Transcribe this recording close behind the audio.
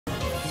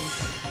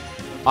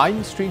আইন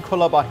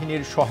শৃঙ্খলা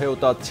বাহিনীর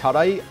সহায়তা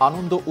ছাড়াই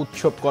আনন্দ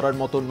উৎসব করার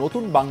মতো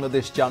নতুন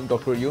বাংলাদেশ চান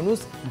ডক্টর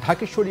ইউনূস।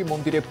 ঢাকেশ্বরী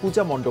মন্দিরে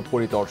পূজা মণ্ডপ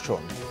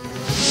পরিদর্শন।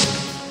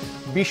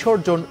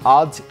 বিসর্জন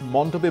আজ,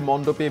 মণ্ডপে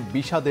মণ্ডপে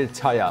বিষাদের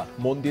ছায়া।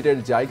 মন্দিরের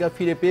জায়গা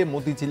ফিরে পেয়ে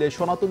মতিঝিলে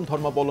সনাতন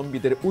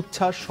ধর্মাবলম্বীদের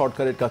উচ্ছ্বাস,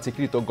 সরকারের কাছে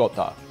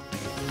কৃতজ্ঞতা।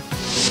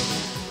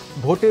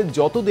 ভোটের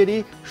যত দেরি,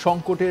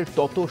 সংকটের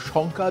তত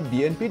শঙ্কা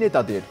বিএনপি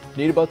নেতাদের।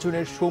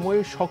 নির্বাচনের সময়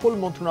সকল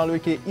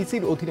মন্ত্রণালয়কে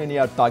ইসির অধীনে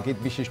নেওয়ার তাগিদ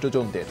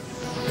বিশিষ্টজনদের।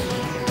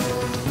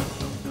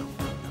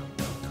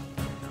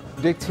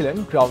 দেখছিলেন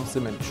গ্রাউন্ড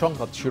সিমেন্ট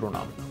সংবাদ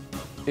শিরোনাম,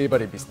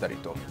 এবারে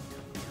বিস্তারিত।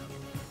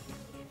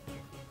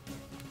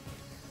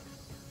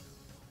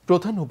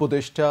 প্রধান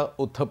উপদেষ্টা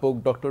অধ্যাপক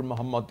ডক্টর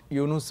মোহাম্মদ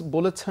ইউনূস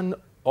বলেছেন,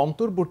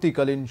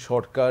 অন্তর্বর্তীকালীন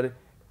সরকার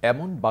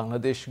এমন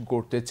বাংলাদেশ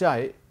গড়তে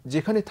চায়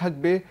যেখানে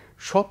থাকবে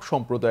সব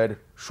সম্প্রদায়ের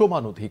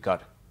সমান অধিকার।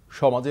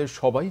 সমাজের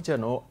সবাই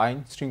যেন আইন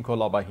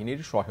শৃঙ্খলা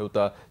বাহিনীর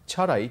সহায়তা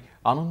ছাড়াই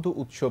আনন্দ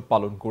উৎসব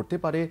পালন করতে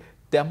পারে,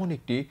 তেমন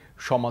একটি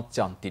সমাজ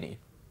চান তিনি,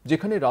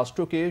 যেখানে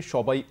রাষ্ট্রকে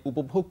সবাই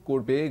উপভোগ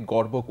করবে,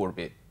 গর্ব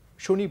করবে।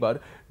 শনিবার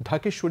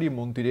ঢাকেশ্বরী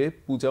মন্দিরে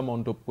পূজা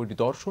মণ্ডপ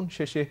পরিদর্শন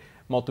শেষে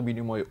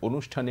মতবিনিময়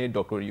অনুষ্ঠানে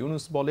ডক্টর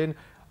ইউনূস বলেন,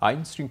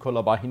 আইন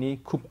শৃঙ্খলা বাহিনী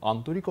খুব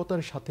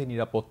আন্তরিকতার সাথে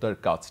নিরাপত্তার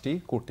কাজটি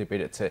করতে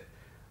পেরেছে।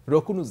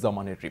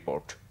 রকুনুজ্জামানের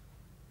রিপোর্ট।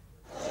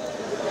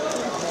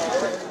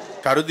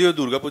 শারদীয়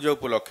দুর্গাপূজা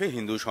উপলক্ষে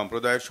হিন্দু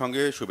সম্প্রদায়ের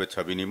সঙ্গে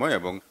শুভেচ্ছা বিনিময়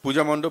এবং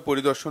পূজা মণ্ডপ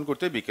পরিদর্শন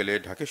করতে বিকেলে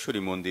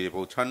ঢাকেশ্বরী মন্দিরে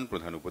পৌঁছান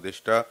প্রধান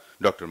উপদেষ্টা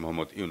ডক্টর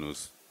মোহাম্মদ ইউনূস।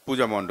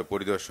 পূজা মণ্ডপ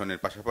পরিদর্শনের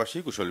পাশাপাশি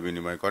কুশল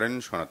বিনিময় করেন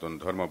সনাতন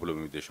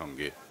ধর্মাবলম্বীদের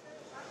সঙ্গে।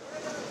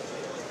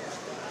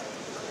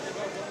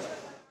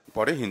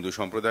 পরে হিন্দু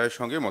সম্প্রদায়ের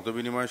সঙ্গে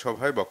মতবিনিময়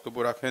সভায় বক্তব্য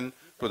রাখেন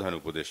প্রধান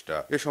উপদেষ্টা।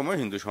 এ সময়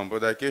হিন্দু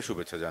সম্প্রদায়কে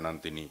শুভেচ্ছা জানান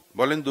তিনি।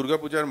 বলেন,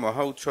 দুর্গাপূজার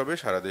মহা উৎসবে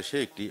সারা দেশে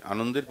একটি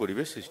আনন্দের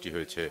পরিবেশ সৃষ্টি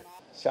হয়েছে।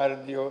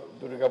 শারদীয়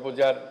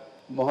দুর্গাপূজার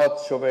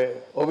মহোৎসবে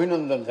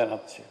অভিনন্দন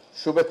জানাচ্ছি,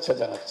 শুভেচ্ছা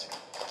জানাচ্ছি।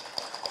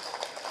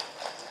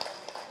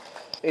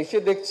 এসে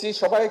দেখছি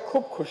সবাই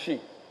খুব খুশি।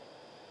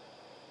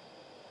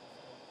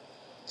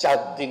 4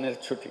 দিনের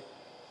ছুটি,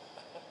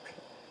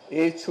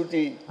 এই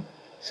ছুটি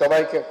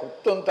সবাইকে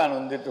অত্যন্ত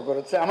আনন্দিত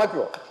করেছে,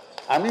 আমাকেও।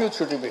 আমিও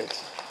ছুটি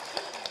পেয়েছি।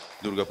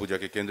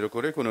 দুর্গাপূজাকে কেন্দ্র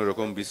করে কোনো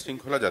রকম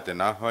বিশৃঙ্খলা যাতে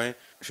না হয়,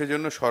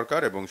 সেজন্য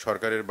সরকার এবং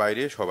সরকারের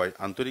বাইরে সবাই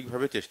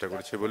আন্তরিকভাবে চেষ্টা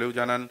করেছে বলেও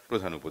জানান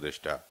প্রধান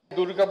উপদেষ্টা।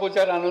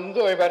 দুর্গাপূজার আনন্দ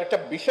এবার একটা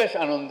বিশেষ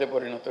আনন্দে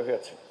পরিণত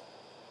হয়েছে,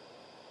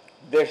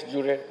 দেশ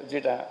জুড়ে,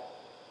 যেটা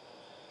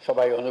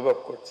সবাই অনুভব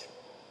করছে।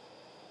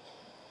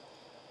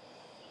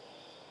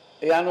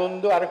 এই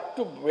আনন্দ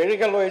আরেকটু বেড়ে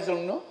গেল এই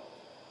জন্য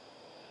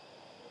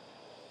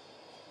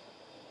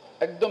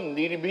একদম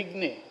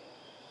নির্বিঘ্নে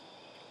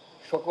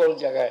সকল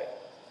জায়গায়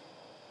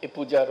এই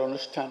পূজার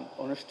অনুষ্ঠান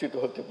অনুষ্ঠিত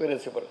হতে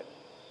পেরেছে বলে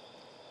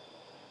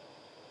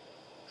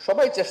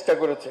সবাই চেষ্টা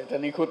করেছে এটা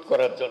নিখুঁত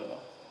করার জন্য।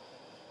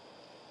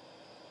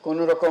 কোন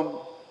রকম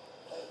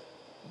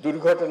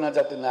দুর্ঘটনা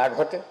যাতে না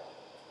ঘটে,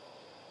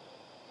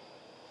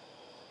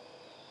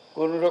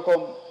 কোন রকম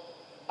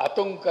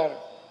আতঙ্কার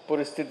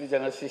পরিস্থিতি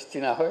যেন সৃষ্টি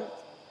না হয়,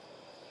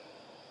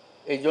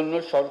 এই জন্য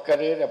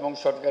সরকারের এবং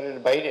সরকারের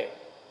বাইরে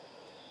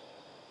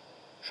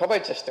সবাই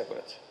চেষ্টা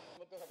করেছে।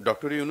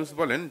 ডক্টর ইউনূস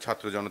বলেন,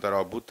 ছাত্র জনতার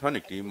অভ্যুত্থান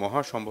একটি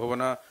মহা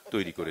সম্ভাবনা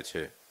তৈরি করেছে।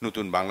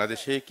 নতুন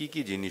বাংলাদেশে কি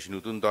কি জিনিস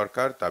নতুন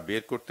দরকার তা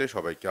বের করতে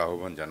সবাইকে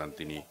আহ্বান জানান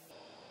তিনি।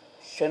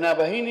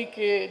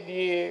 সেনাবাহিনীকে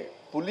দিয়ে,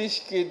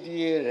 পুলিশকে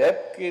দিয়ে,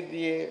 র্যাবকে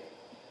দিয়ে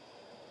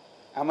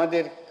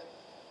আমাদের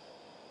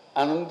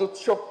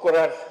আনন্দোৎসব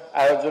করার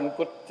আয়োজন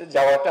করতে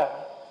যাওয়াটা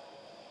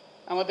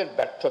আমাদের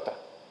ব্যর্থতা,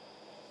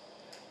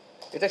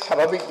 এটা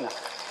স্বাভাবিক না।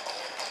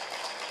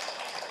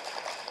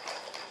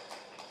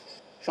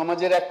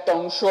 সমাজের একটা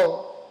অংশ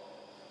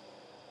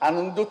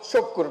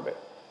আনন্দোৎসব করবে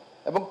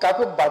এবং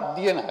কাউকে বাদ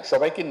দিয়ে না,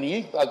 সবাইকে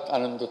নিয়েই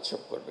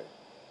আনন্দোৎসব করবে,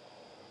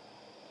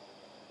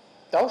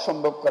 তাও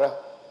সম্ভব করা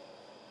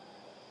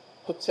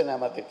হচ্ছে না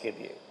আমাদেরকে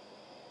দিয়ে।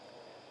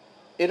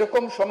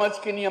 এরকম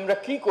সমাজকে নিয়ে আমরা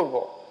কি করব?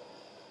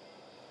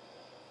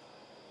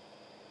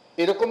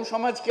 এরকম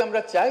সমাজ কি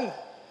আমরা চাই?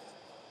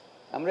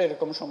 আমরা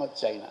এরকম সমাজ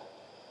চাই না।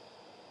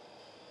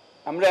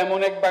 আমরা এমন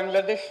এক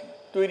বাংলাদেশ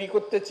তৈরি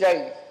করতে চাই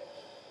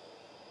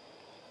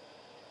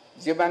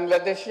যে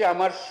বাংলাদেশে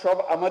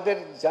আমাদের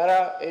যারা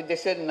এই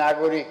দেশের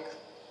নাগরিক,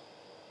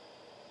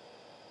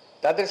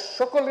 তাদের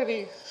সকলেরই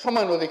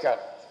সমান অধিকার,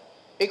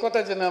 এই কথা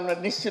যেন আমরা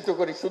নিশ্চিত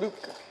করি। শুধু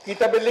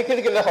কিতাবে লিখে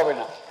গেলে হবে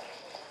না।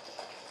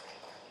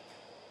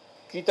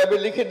 কিতাবে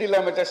লিখে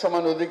দিলাম এটা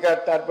সমান অধিকার,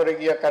 তারপরে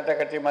গিয়া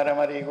কাটাকাটি,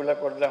 মারামারি এগুলা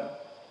করলাম,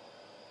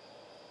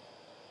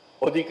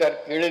 অধিকার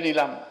কেড়ে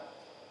নিলাম,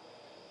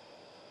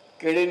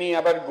 কেড়ে নিয়ে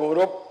আবার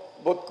গৌরব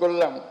বোধ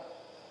করলাম,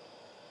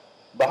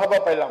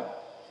 বাহবা পেলাম।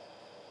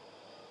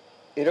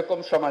 এরকম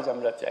সমাজ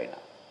আমরা চাই না।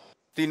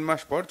 3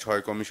 মাস পর 6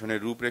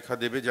 কমিশনের রূপরেখা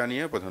দেবে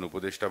জানিয়ে প্রধান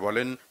উপদেষ্টা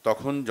বলেন,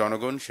 তখন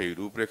জনগণ সেই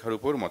রূপরেখার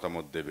উপর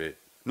মতামত দেবে।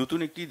 নতুন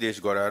একটি দেশ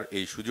গড়ার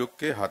এই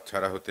সুযোগকে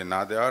হাতছাড়া হতে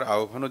না দেওয়ার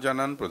আহ্বানও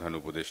জানান প্রধান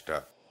উপদেষ্টা।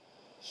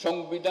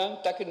 সংবিধান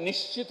তাকে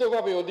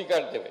নিশ্চিতভাবে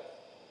অধিকার দেবে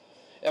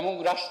এবং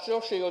রাষ্ট্র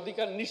সেই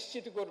অধিকার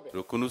নিশ্চিত করবে।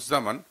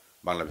 রকুনুজ্জামান,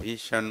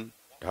 বাংলাভিশন,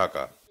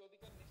 ঢাকা।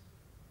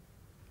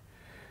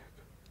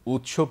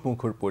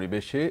 উৎসবমুখর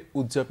পরিবেশে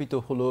উদযাপিত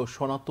হল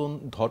সনাতন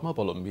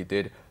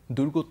ধর্মাবলম্বীদের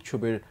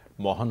দুর্গোৎসবের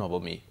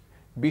মহানবমী।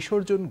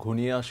 বিসর্জন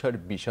ঘনিয়ে আসার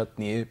বিষাদ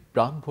নিয়ে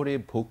প্রাণ ভরে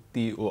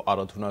ভক্তি ও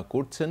আরাধনা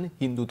করছেন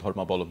হিন্দু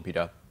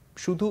ধর্মাবলম্বীরা।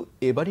 শুধু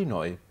এবারই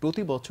নয়,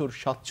 প্রতি বছর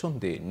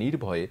স্বাচ্ছন্দ্যে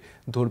নির্ভয়ে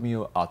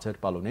ধর্মীয় আচার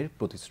পালনের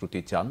প্রতিশ্রুতি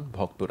চান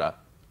ভক্তরা।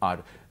 আর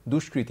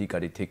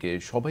দুষ্কৃতিকারী থেকে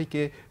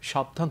সবাইকে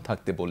সাবধান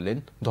থাকতে বললেন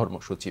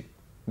ধর্মসচিব।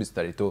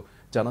 বিস্তারিত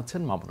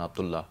জানাচ্ছেন মামুন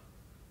আব্দুল্লাহ।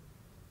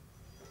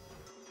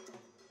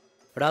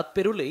 রাত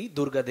পেরুলেই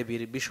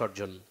দুর্গাদেবীর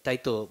বিসর্জন, তাই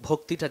তো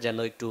ভক্তিটা যেন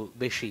একটু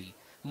বেশি।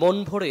 মন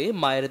ভরে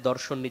মায়ের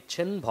দর্শন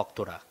নিচ্ছেন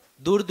ভক্তরা।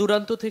 দূর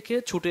দূরান্ত থেকে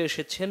ছুটে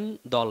এসেছেন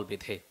দল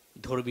বেঁধে।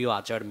 ধর্মীয়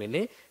আচার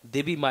মেনে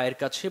দেবী মায়ের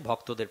কাছে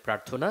ভক্তদের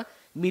প্রার্থনা,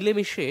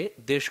 মিলেমিশে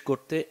দেশ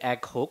গড়তে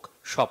এক হোক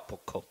সব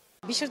পক্ষ।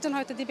 বিসর্জন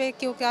হয়তো দিবে,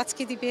 কেউ কেউ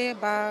আজকে দিবে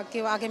বা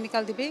কেউ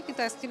আগামীকাল দিবে,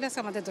 কিন্তু আজকে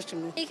আমাদের দর্শন।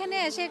 এখানে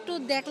এসে একটু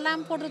দেখলাম,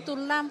 ফটো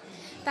তুললাম,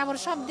 তারপর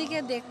সব দিকে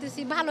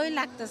দেখতেছি, ভালোই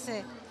লাগতেছে।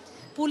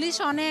 পুলিশ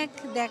অনেক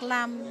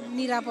দেখলাম,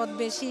 নিরাপদ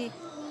বেশি।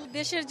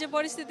 দেশের যে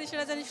পরিস্থিতি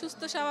সেটা যেন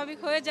সুস্থ স্বাভাবিক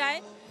হয়ে যায়,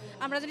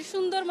 আমরা যদি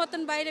সুন্দর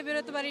মতন বাইরে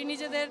বেরোতে পারি,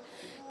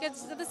 নিজেদেরকে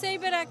যাতে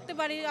সেফে রাখতে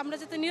পারি, আমরা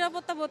যাতে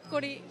নিরাপত্তা বোধ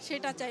করি,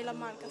 সেটা চাইলাম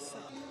মার কাছে।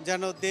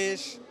 যেন দেশ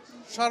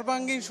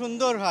সর্বাঙ্গীন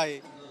সুন্দর হয়,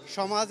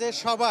 সমাজের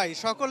সবাই,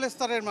 সকল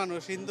স্তরের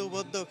মানুষ, হিন্দু,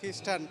 বৌদ্ধ,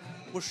 খ্রিস্টান,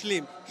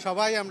 মুসলিম,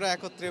 সবাই আমরা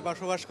একত্রে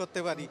বসবাস করতে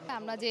পারি।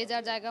 আমরা যে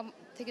যার জায়গা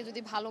থেকে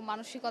যদি ভালো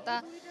মানসিকতা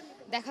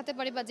দেখাতে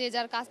পারি বা যে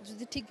যার কাজ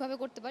যদি ঠিকভাবে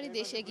করতে পারি,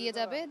 দেশ এগিয়ে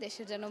যাবে,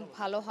 দেশের যেন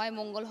ভালো হয়,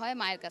 মঙ্গল হয়,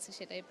 মায়ের কাছে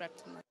সেটাই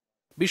প্রার্থনা।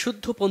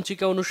 বিশুদ্ধ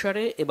পঞ্জিকা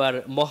অনুসারে এবার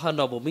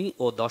মহানবমী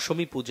ও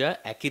দশমী পূজা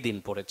একই দিন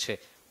পড়েছে।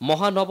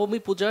 মহানবমী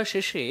পূজা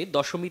শেষে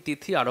দশমী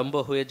তিথি আরম্ভ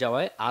হয়ে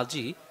যাওয়ায়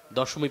আজই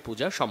দশমী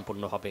পূজা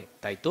সম্পন্ন হবে,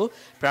 তাই তো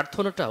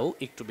প্রার্থনাটাও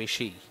একটু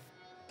বেশি।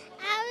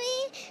 আমি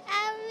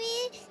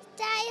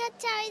চাই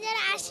হচ্ছে আমি যেন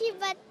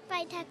আশীর্বাদ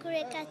পাই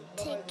ঠাকুরের কাছ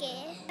থেকে।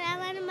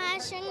 আমার মার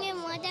সঙ্গে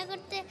মজা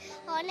করতে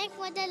অনেক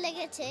মজা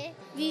লেগেছে।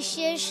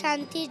 বিশ্বের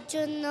শান্তির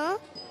জন্য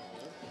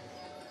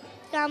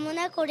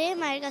কামনা করে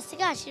মায়ের কাছ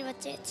থেকে আশীর্বাদ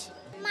চেয়েছি।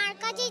 মার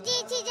কাছে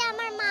চেয়েছি যে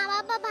আমার মা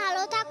বাবা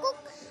ভালো থাকুক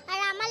আর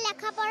আমার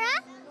লেখাপড়া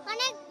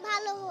অনেক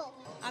ভালো হোক।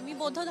 আমি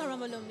বৌদ্ধ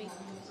ধর্মাবলম্বী।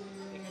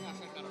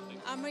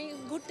 আমি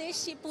ঘুরতে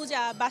এসেছি,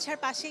 পূজা বাসার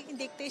পাশে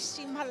দেখতে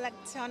এসেছি, ভালো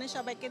লাগছে, অনেক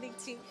সবাইকে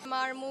দেখছি।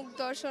 মার মুখ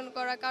দর্শন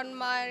করা, কারণ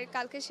মায়ের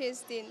কালকে শেষ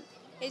দিন,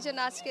 এই জন্য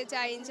আজকে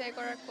চাই এনজয়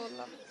করার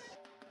করলাম।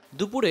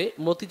 দুপুরে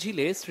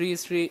মতিঝিলে শ্রী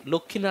শ্রী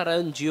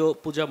লক্ষ্মীনারায়ণ জিও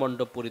পূজা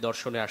মণ্ডপ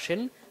পরিদর্শনে আসেন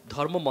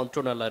ধর্ম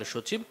মন্ত্রণালয়ের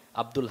সচিব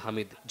আব্দুল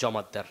হামিদ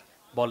জমাদ্দার।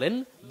 বলেন,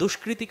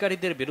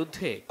 দুষ্কৃতিকারীদের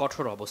বিরুদ্ধে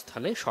কঠোর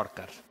অবস্থানে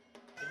সরকার।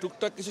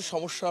 টুকটাক কিছু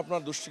সমস্যা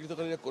আপনার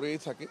দুষ্কৃতিকারীরা করেই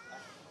থাকে,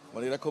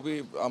 মানে এরা খুবই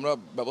আমরা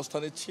ব্যবস্থা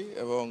নিচ্ছি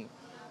এবং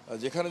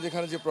যেখানে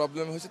যেখানে যে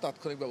প্রবলেম হয়েছে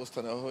তাৎক্ষণিক ব্যবস্থা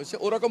নেওয়া হয়েছে।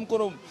 ওরকম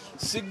কোনো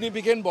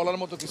সিগনিফিকেন্ট বলার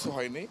মতো কিছু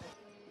হয়নি।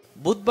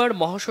 বুধবার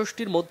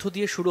মহাষষ্ঠীর মধ্য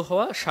দিয়ে শুরু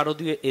হওয়া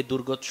শারদীয় এ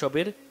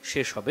দুর্গোৎসবের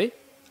শেষ হবে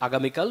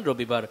আগামীকাল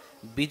রবিবার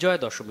বিজয়া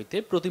দশমীতে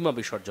প্রতিমা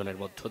বিসর্জনের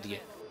মধ্য দিয়ে।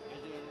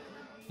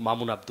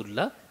 মামুন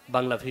আব্দুল্লাহ,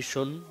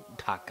 বাংলাভিশন,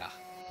 ঢাকা।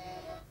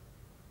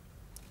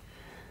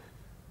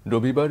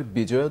 রবিবার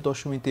বিজয়া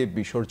দশমীতে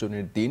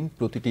বিসর্জনের দিন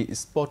প্রতিটি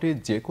স্পটে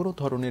যে কোনো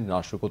ধরনের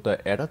নাশকতা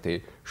এড়াতে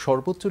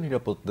সর্বোচ্চ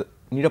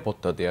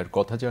নিরাপত্তা দেওয়ার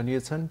কথা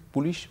জানিয়েছেন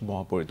পুলিশ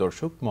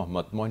মহাপরিদর্শক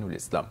মোহাম্মদ মইনুল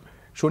ইসলাম।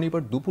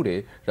 শনিবার দুপুরে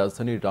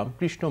রাজধানীর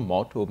রামকৃষ্ণ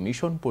মঠ ও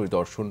মিশন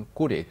পরিদর্শন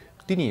করে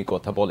তিনি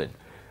কথা বলেন।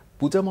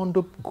 পূজা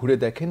মণ্ডপ ঘুরে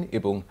দেখেন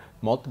এবং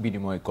মত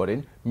বিনিময় করেন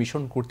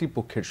মিশন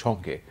কর্তৃপক্ষের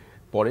সঙ্গে।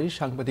 পরে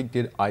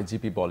সাংবাদিকদের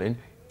আইজিপি বলেন,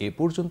 এ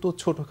পর্যন্ত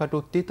ছোটখাটো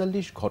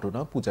 43 ঘটনা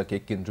পূজাকে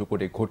কেন্দ্র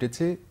করে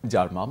ঘটেছে,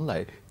 যার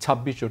মামলায়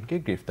 26 জনকে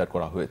গ্রেফতার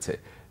করা হয়েছে।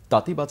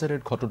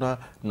 তাঁতিবাজারের ঘটনা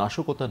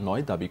নাশকতা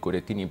নয় দাবি করে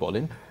তিনি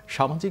বলেন,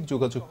 সামাজিক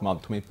যোগাযোগ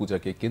মাধ্যমে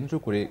পূজাকে কেন্দ্র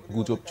করে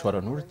গুজব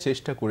ছড়ানোর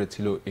চেষ্টা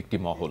করেছিল একটি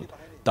মহল,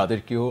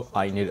 তাদেরকেও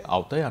আইনের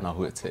আওতায় আনা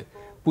হয়েছে।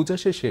 পূজা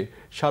শেষে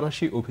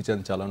সাঁড়াশি অভিযান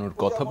চালানোর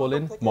কথা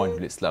বলেন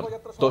মইনুল ইসলাম।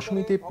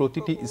 দশমীতে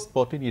প্রতিটি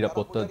স্পটে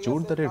নিরাপত্তা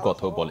জোরদারের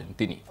কথাও বলেন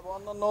তিনি।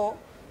 অন্যান্য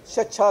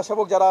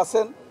স্বেচ্ছাসেবক যারা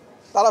আছেন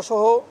তারা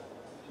সহ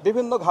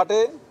বিভিন্ন ঘাটে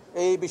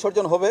এই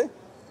বিসর্জন হবে।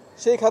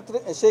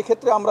 সেই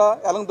ক্ষেত্রে আমরা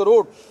অ্যালং দ্য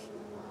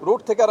রুট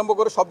থেকে আরম্ভ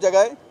করে সব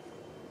জায়গায়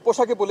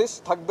পোশাকি পুলিশ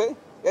থাকবে।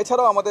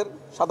 এছাড়াও আমাদের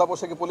সাদা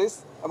পোশাকি পুলিশ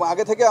এবং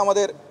আগে থেকে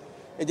আমাদের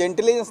এই যে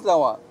ইন্টেলিজেন্স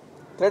দেওয়া,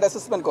 থ্রেট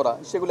অ্যাসেসমেন্ট করা,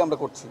 সেগুলো আমরা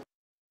করছি।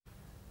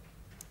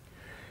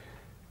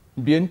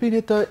 বিএনপি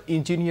নেতা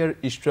ইঞ্জিনিয়ার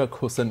ইশরাক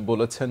হোসেন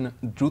বলেছেন,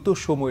 দ্রুত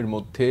সময়ের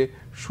মধ্যে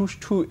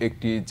সুষ্ঠু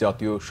একটি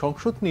জাতীয়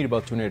সংসদ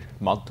নির্বাচনের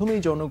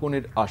মাধ্যমেই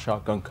জনগণের আশা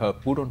আকাঙ্ক্ষা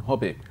পূরণ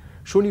হবে।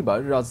 শনিবার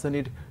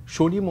রাজধানীর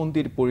শনি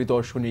মন্দির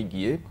পরিদর্শনে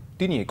গিয়ে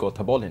তিনি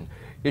কথা বলেন।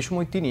 এ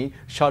সময় তিনি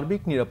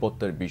সার্বিক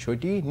নিরাপত্তার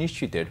বিষয়টি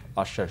নিশ্চিতের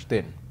আশ্বাস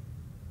দেন।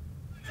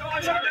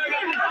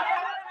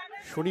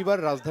 শনিবার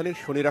রাজধানীর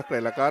শনিরাকড়া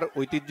এলাকার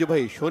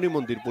ঐতিহ্যবাহী শনি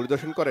মন্দির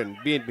পরিদর্শন করেন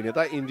বিএনপি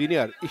নেতা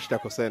ইঞ্জিনিয়ার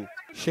ইশরাক হোসেন।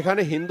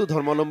 সেখানে হিন্দু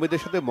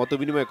ধর্মাবলম্বীদের সাথে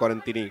মতবিনিময় করেন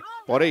তিনি।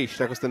 পরে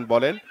ইশরাক হোসেন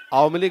বলেন,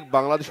 আওয়ামী লীগ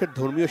বাংলাদেশের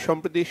ধর্মীয়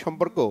সম্প্রীতি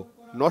সম্পর্ক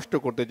নষ্ট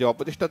করতে যে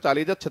অপচেষ্টা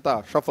চালিয়ে যাচ্ছে তা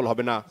সফল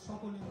হবে না।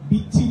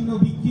 বিচ্ছিন্ন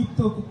বিক্ষিপ্ত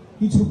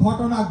কিছু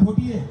ঘটনা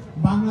ঘটিয়ে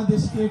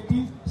বাংলাদেশকে একটি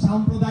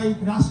সাম্প্রদায়িক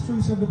রাষ্ট্র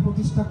হিসেবে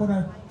প্রতিষ্ঠা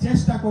করার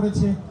চেষ্টা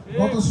করেছে।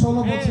 গত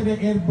 16 বছরে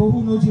এর বহু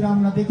নজির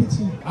আমরা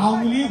দেখেছি।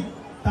 আওয়ামী লীগ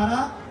তারা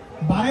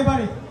বারে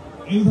বারে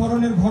এই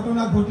ধরনের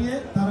ঘটনা ঘটিয়ে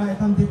তারা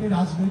এখান থেকে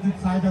রাজনৈতিক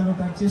ফায়দা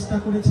লোটার চেষ্টা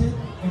করেছে।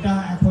 এটা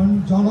এখন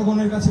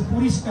জনগণের কাছে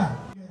পরিষ্কার।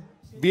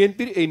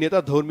 বিএনপির এই নেতা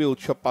ধর্মীয়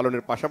উৎসব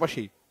পালনের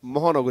পাশাপাশি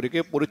মহানগরীকে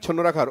পরিচ্ছন্ন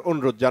রাখার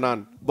অনুরোধ জানান।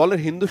 বলেন,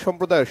 হিন্দু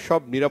সম্প্রদায়ের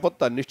সব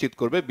নিরাপত্তা নিশ্চিত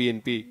করবে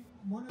বিএনপি।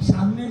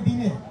 সামনের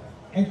দিনে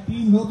একটি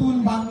নতুন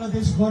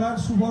বাংলাদেশ গড়ার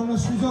সুবর্ণ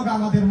সুযোগ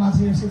আমাদের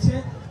মাঝে এসেছে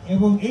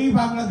এবং এই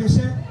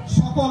বাংলাদেশে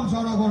সকল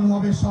জনগণ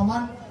হবে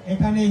সমান।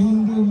 এখানে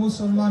হিন্দু,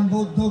 মুসলমান,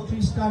 বৌদ্ধ,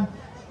 খ্রিস্টান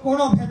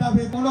কোনো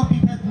ভেদাভেদ, কোনো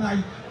বিভেদ নাই,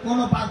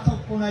 কোনো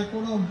পার্থক্য নাই,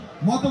 কোনো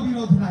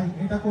মতবিরোধ নাই।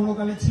 এটা কোনো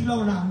কালে ছিল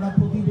না। আমরা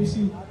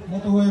প্রতিবেশী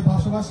মতো হয়ে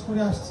বসবাস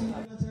করে আসছি।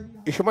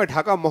 এ সময়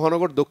ঢাকা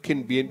মহানগর দক্ষিণ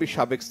বিএনপির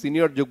সাবেক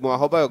সিনিয়র যুগ্ম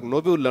আহ্বায়ক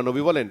নবিউল্লাহ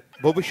নবী বলেন,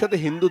 ভবিষ্যতে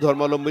হিন্দু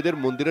ধর্মাবলম্বীদের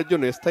মন্দিরের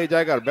জন্য স্থায়ী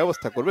জায়গার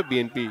ব্যবস্থা করবে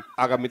বিএনপি।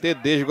 আগামীতে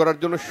দেশ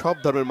গড়ার জন্য সব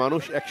ধর্মের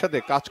মানুষ একসাথে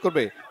কাজ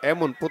করবে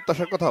এমন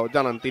প্রত্যাশার কথাও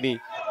জানান তিনি।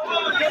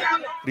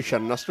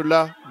 রিশান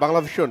নাসরুল্লাহ,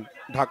 বাংলাভিশন,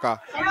 ঢাকা।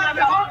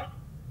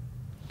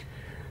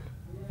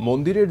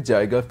 মন্দিরের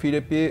জায়গা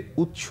ফিরে পেয়ে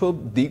উৎসব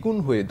দ্বিগুণ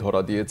হয়ে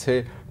ধরা দিয়েছে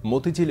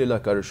মতিঝিল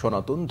এলাকার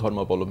সনাতন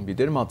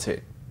ধর্মাবলম্বীদের মাঝে।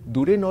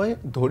 দূরে নয়,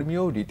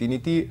 ধর্মীয়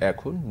রীতিনীতি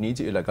এখন নিজ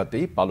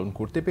এলাকাতেই পালন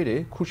করতে পেরে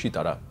খুশি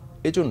তারা।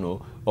 এজন্য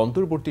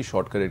অন্তর্বর্তী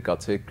সরকারের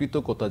কাছে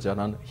কৃতজ্ঞতা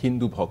জানান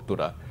হিন্দু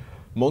ভক্তরা।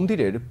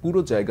 মন্দিরের পুরো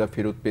জায়গা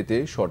ফেরত পেতে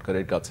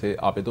সরকারের কাছে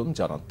আবেদন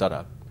জানান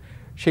তারা।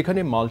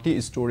 সেখানে মাল্টি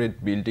স্টোরেড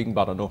বিল্ডিং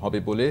বানানো হবে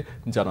বলে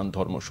জানান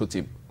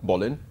ধর্মসচিব।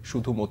 বলেন,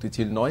 শুধু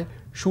মতিঝিল নয়,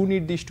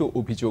 সুনির্দিষ্ট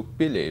অভিযোগ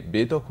পেলে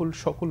বেদখল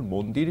সকল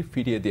মন্দির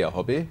ফিরিয়ে দেয়া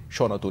হবে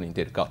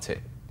সনাতনীদের কাছে।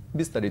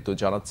 বিস্তারিত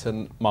জানাচ্ছেন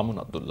মামুন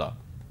আব্দুল্লাহ।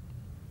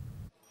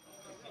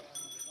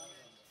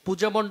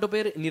 পূজা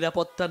মণ্ডপের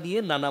নিরাপত্তা নিয়ে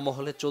নানা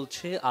মহলে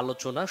চলছে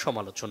আলোচনা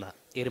সমালোচনা।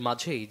 এর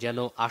মাঝেই যেন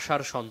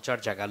আশার সঞ্চার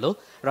জাগালো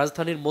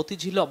রাজধানীর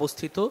মতিঝিলে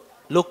অবস্থিত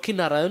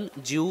লক্ষ্মীনারায়ণ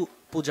জিউ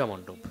পূজা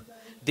মণ্ডপ।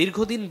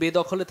 দীর্ঘদিন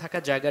বেদখলে থাকা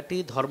জায়গাটি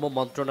ধর্ম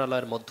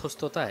মন্ত্রণালয়ের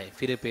মধ্যস্থতায়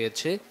ফিরে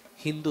পেয়েছে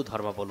হিন্দু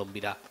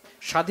ধর্মাবলম্বীরা।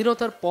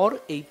 স্বাধীনতার পর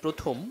এই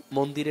প্রথম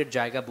মন্দিরের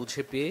জায়গা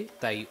বুঝে পেয়ে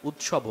তাই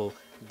উৎসবও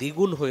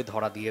দ্বিগুণ হয়ে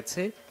ধরা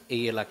দিয়েছে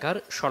এই এলাকার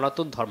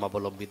সনাতন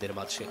ধর্মাবলম্বীদের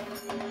মাঝে।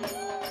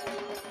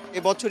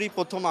 এবছরই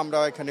প্রথম আমরা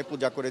এখানে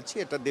পূজা করেছি।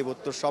 এটা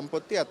দেবোত্তর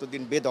সম্পত্তি,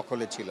 এতদিন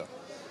বেদখলে ছিল।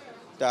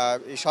 তা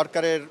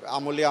সরকারের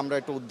আমলে আমরা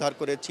একটু উদ্ধার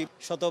করেছি।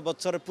 100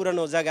 বছরের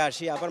পুরানো জায়গা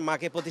আসি আবার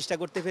মাকে প্রতিষ্ঠা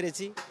করতে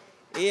পেরেছি।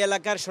 এই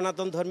এলাকার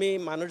সনাতন ধর্মী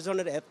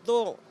মানুষজনের এত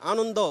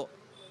আনন্দ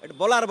এটা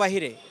বলার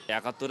বাহিরে।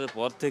 71-এর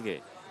পর থেকে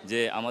যে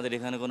আমাদের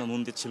এখানে কোনো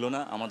মন্দির ছিল না,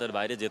 আমাদের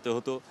বাইরে যেতে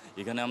হতো।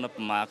 এখানে আমরা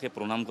মাকে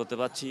প্রণাম করতে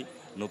পারছি,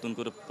 নতুন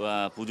করে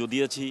পুজো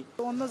দিয়েছি।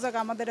 অন্য জায়গা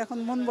আমাদের এখন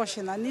মন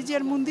বসে না,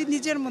 নিজের মন্দির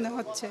নিজের মনে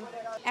হচ্ছে।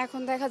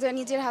 এখন দেখা যায়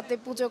নিজের হাতে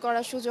পুজো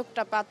করার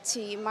সুযোগটা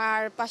পাচ্ছি,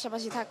 মার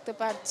পাশাপাশি থাকতে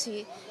পারছি।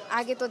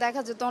 আগে তো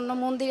দেখা যেত অন্য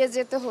মন্দিরে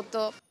যেতে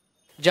হতো।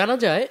 জানা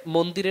যায়,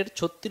 মন্দিরের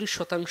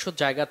 36%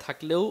 জায়গা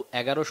থাকলেও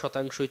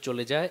 11%ই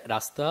চলে যায়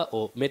রাস্তা ও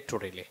মেট্রো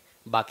রেলে।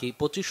 বাকি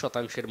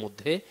 25%-এর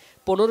মধ্যে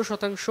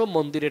 15%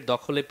 মন্দিরের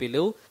দখলে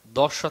পেলেও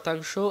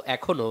 10%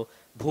 এখনো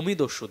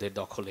ভূমিদস্যুদের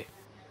দখলে।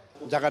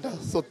 জায়গাটা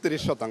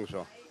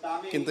 36%,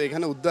 কিন্তু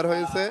এখানে উদ্ধার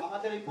হয়েছে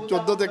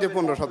 14 থেকে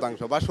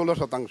 15% বা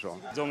 16%।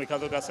 জমি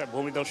খাদক আছে,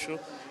 ভূমিদস্যু,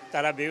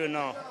 তারা বিভিন্ন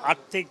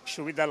আর্থিক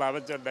সুবিধা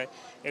লাভের জন্য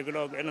এগুলো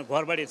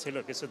ঘর বাড়ি ছিল,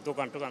 কিছু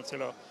দোকান টোকান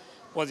ছিল,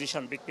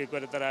 পজিশন বিক্রি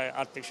করে তারা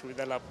আর্থিক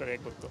সুবিধা লাভ করে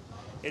করতো।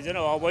 এই জন্য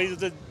অবৈধ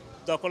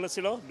দখলে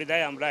ছিল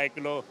বিদায় আমরা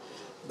এগুলো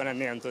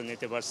নিয়ন্ত্রণ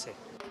নিতে পারছি।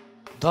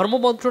 ধর্ম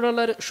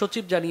মন্ত্রণালয়ের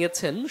সচিব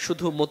জানিয়েছেন,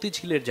 শুধু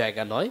মতিঝিলের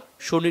জায়গা নয়,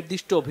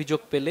 সুনির্দিষ্ট অভিযোগ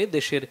পেলে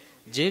দেশের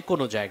যে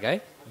কোনো জায়গায়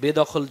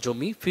বেদখল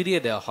জমি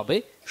ফিরিয়ে দেওয়া হবে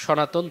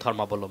সনাতন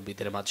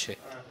ধর্মাবলম্বীদের মাঝে।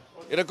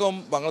 এরকম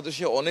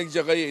বাংলাদেশে অনেক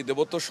জায়গায় এই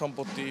দেবোত্তর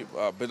সম্পত্তি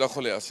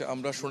বেদখলে আছে।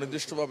 আমরা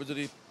সুনির্দিষ্টভাবে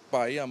যদি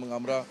পাই এবং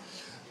আমরা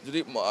যদি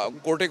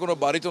কোর্টে কোনো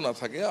বাড়িতে না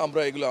থাকে,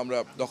 এগুলো আমরা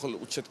দখল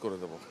উচ্ছেদ করে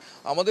দেব।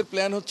 আমাদের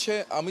প্ল্যান হচ্ছে,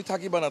 আমি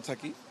থাকি বা না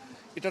থাকি,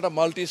 এটা একটা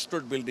মাল্টি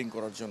স্টোরেড বিল্ডিং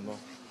করার জন্য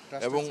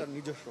এবং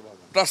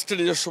ট্রাস্টের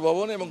নিজস্ব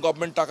ভবন এবং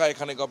গভর্নমেন্ট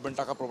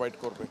টাকা প্রোভাইড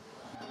করবে।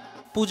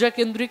 পূজা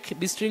কেন্দ্রিক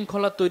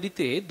বিশৃঙ্খলা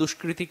তৈরিতে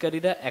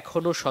দুষ্কৃতিকারীরা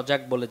এখনো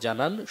সজাগ বলে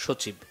জানান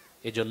সচিব।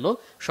 এজন্য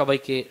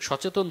সবাইকে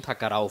সচেতন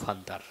থাকার আহ্বান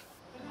তার।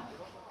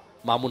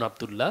 মামুন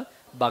আব্দুল্লাহ,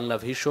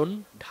 বাংলাভিশন,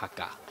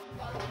 ঢাকা।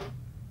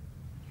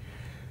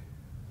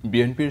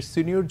 বিএনপির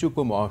সিনিয়র যুগ্ম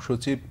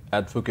মহাসচিব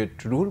অ্যাডভোকেট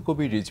রুহুল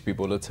কবির রিজভী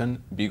বলেছেন,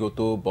 বিগত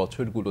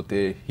বছরগুলোতে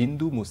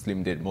হিন্দু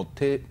মুসলিমদের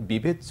মধ্যে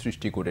বিভেদ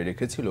সৃষ্টি করে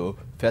রেখেছিল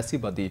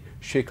ফ্যাসিবাদী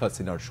শেখ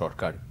হাসিনার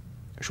সরকার।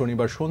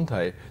 শনিবার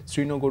সন্ধ্যায়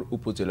শ্রীনগর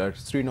উপজেলার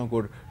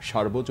শ্রীনগর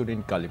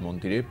সার্বজনীন কালী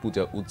মন্দিরে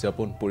পূজা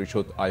উদযাপন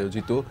পরিষদ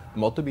আয়োজিত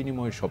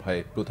মতবিনিময়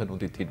সভায় প্রধান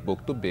অতিথির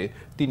বক্তব্যে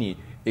তিনি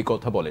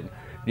একথা বলেন।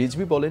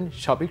 রিজভী বলেন,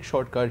 সাবেক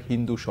সরকার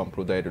হিন্দু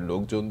সম্প্রদায়ের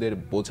লোকজনদের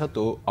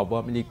বোঝাতো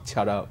আওয়ামী লীগ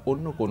ছাড়া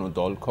অন্য কোনো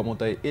দল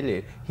ক্ষমতায় এলে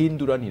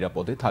হিন্দুরা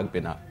নিরাপদে থাকবে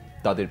না,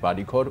 তাদের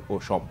বাড়িঘর ও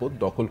সম্পদ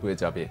দখল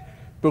হয়ে যাবে।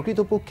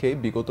 প্রকৃতপক্ষে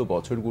বিগত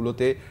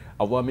বছরগুলোতে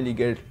আওয়ামী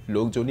লীগের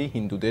লোকজনই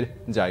হিন্দুদের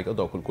জায়গা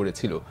দখল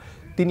করেছিল।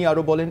 তিনি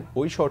আরও বলেন,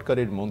 ওই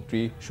সরকারের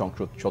মন্ত্রী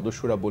সংসদ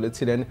সদস্যরা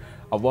বলেছিলেন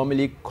আওয়ামী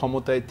লীগ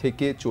ক্ষমতায়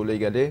থেকে চলে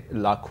গেলে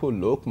লাখো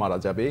লোক মারা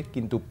যাবে,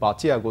 কিন্তু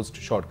 5ই আগস্ট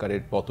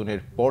সরকারের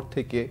পতনের পর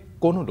থেকে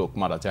কোনো লোক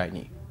মারা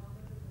যায়নি।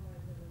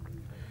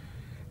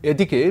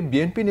 এদিকে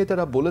বিএনপি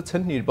নেতারা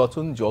বলেছেন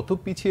নির্বাচন যত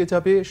পিছিয়ে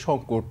যাবে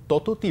সংকট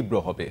তত তীব্র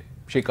হবে।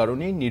 সে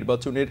কারণেই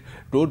নির্বাচনের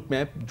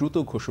রোডম্যাপ দ্রুত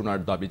ঘোষণার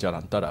দাবি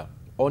জানান তারা।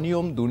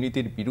 অনিয়ম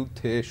দুর্নীতির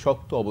বিরুদ্ধে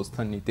শক্ত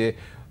অবস্থান নিতে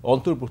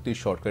অন্তর্বর্তী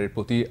সরকারের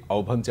প্রতি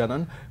আহ্বান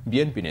জানান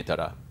বিএনপি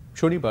নেতারা।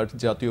 শনিবার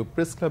জাতীয়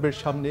প্রেস ক্লাবের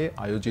সামনে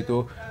আয়োজিত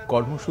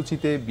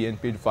কর্মসূচিতে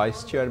বিএনপির ভাইস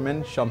চেয়ারম্যান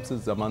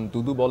শামসুজ্জামান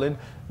দুদু বলেন,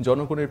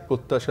 জনগণের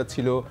প্রত্যাশা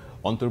ছিল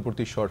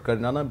অন্তর্বর্তী সরকার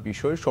নানা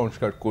বিষয়ে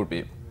সংস্কার করবে,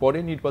 পরে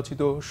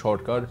নির্বাচিত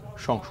সরকার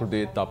সংসদে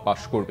তা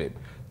পাশ করবে।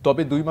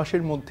 তবে 2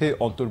 মাসের মধ্যে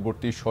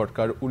অন্তর্বর্তী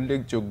সরকার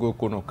উল্লেখযোগ্য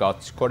কোনো কাজ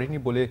করেনি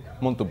বলে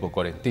মন্তব্য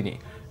করেন তিনি।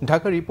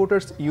 ঢাকা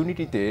রিপোর্টার্স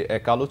ইউনিটিতে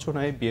এক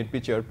আলোচনায় বিএনপি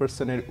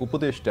চেয়ারপারসনের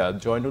উপদেষ্টা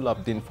জয়নুল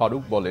আবদিন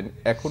ফারুক বলেন,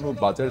 এখনও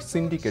বাজার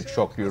সিন্ডিকেট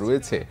সক্রিয়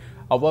রয়েছে।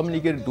 আওয়ামী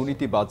লীগের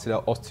দুর্নীতিবাজরা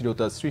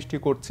অস্থিরতা সৃষ্টি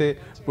করছে।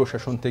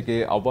 প্রশাসন থেকে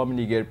আওয়ামী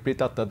লীগের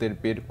প্রেতাত্মাদের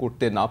বের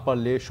করতে না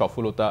পারলে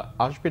সফলতা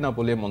আসবে না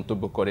বলে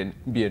মন্তব্য করেন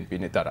বিএনপি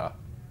নেতারা।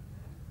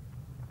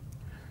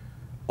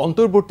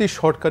 অন্তর্বর্তী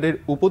সরকারের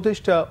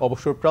উপদেষ্টা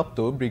অবসরপ্রাপ্ত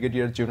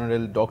brigadier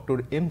general doctor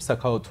M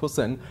Sakhawat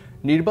Hossain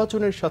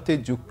নির্বাচনের সাথে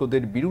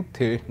যুক্তদের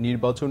বিরুদ্ধে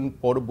নির্বাচন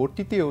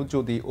পরবর্তীতেও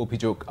যদি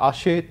অভিযোগ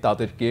আসে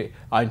তাদেরকে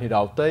আইনের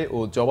আওতায় ও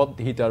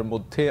জবাবদিহিতার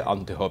মধ্যে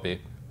আনতে হবে।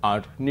 আর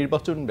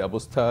নির্বাচন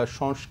ব্যবস্থা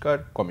সংস্কার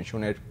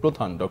কমিশনের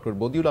প্রধান ডক্টর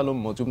বদিউল আলম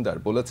মজুমদার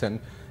বলেছেন,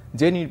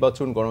 যে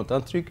নির্বাচন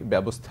গণতান্ত্রিক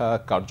ব্যবস্থা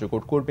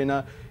কার্যকর করবে না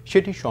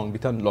সেটি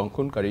সংবিধান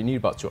লঙ্ঘনকারী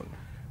নির্বাচন।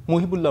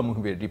 মুহিবুল্লাহ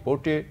মুহিবের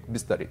রিপোর্টে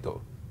বিস্তারিত।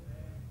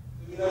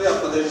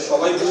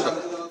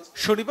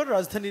 শনিবার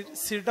রাজধানীর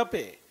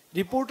সিরডাপে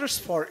reporters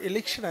for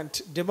election and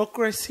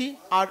democracy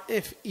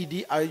RFED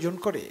আয়োজন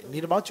করে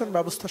নির্বাচন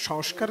ব্যবস্থা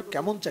সংস্কার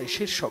কেমন চাই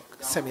শীর্ষক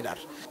সেমিনার।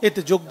 এতে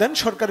যোগ দেন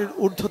সরকারের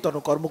ঊর্ধ্বতন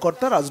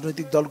কর্মকর্তা,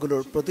 রাজনৈতিক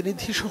দলগুলোর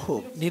প্রতিনিধি সহ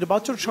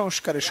নির্বাচন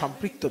সংস্কারে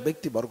সম্পৃক্ত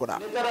ব্যক্তিবর্গরা।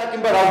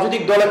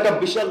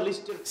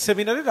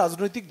 সেমিনারে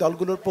রাজনৈতিক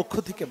দলগুলোর পক্ষ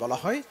থেকে বলা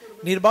হয়,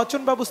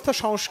 নির্বাচন ব্যবস্থা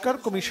সংস্কার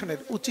কমিশনের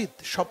উচিত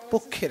সব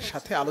পক্ষের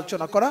সাথে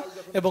আলোচনা করা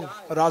এবং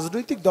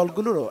রাজনৈতিক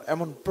দলগুলোরও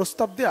এমন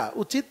প্রস্তাব দেয়া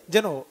উচিত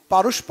যেন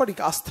পারস্পরিক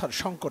আস্থার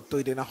সংকট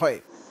তৈরি না হয়।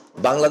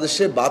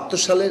 বাংলাদেশে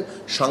 72 সালের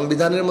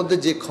সংবিধানের মধ্যে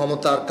যে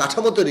ক্ষমতার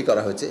কাঠামো তৈরি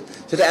করা হয়েছে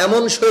সেটা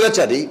এমন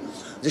স্বৈরাচারী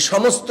যে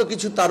সমস্ত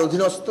কিছু তার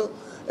অধীনস্থ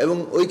এবং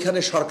ওইখানে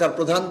সরকার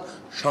প্রধান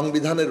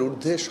সংবিধানের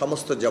ঊর্ধ্বে,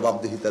 সমস্ত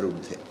জবাবদিহিতার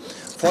ঊর্ধ্বে।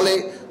 ফলে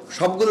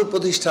সবগুলো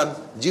প্রতিষ্ঠান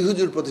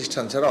জিহুজুর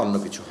প্রতিষ্ঠান ছাড়া অন্য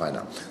কিছু হয়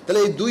না। তাহলে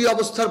এই 2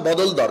 অবস্থার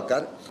বদল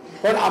দরকার।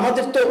 কারণ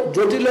আমাদের তো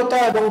জটিলতা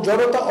এবং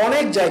জড়তা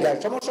অনেক জায়গায়,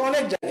 সমস্যা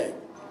অনেক জায়গায়।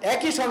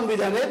 একই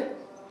সংবিধানের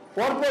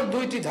পরপর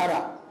 2টি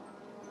ধারা,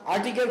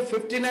 আর্টিকেল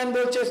 59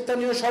 বলছে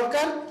স্থানীয়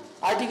সরকার,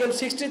 আর্টিকেল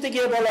 60 থেকে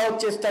বলা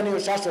হচ্ছে স্থানীয়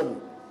শাসন।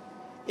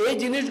 এই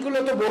জিনিসগুলো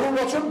তো বহু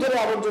বছর ধরে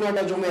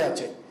আবর্জনাটা জমে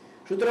আছে।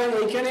 সুতরাং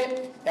এইখানে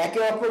একে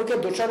অপরকে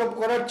দোষারোপ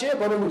করার চেয়ে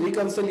বরং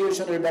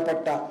রিকনসিলিয়েশনের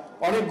ব্যাপারটা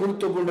অনেক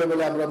গুরুত্বপূর্ণ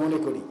বলে আমরা মনে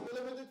করি।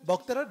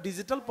 বক্তারা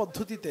ডিজিটাল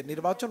পদ্ধতিতে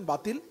নির্বাচন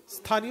বাতিল,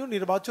 স্থানীয়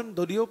নির্বাচন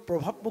দলীয়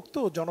প্রভাবমুক্ত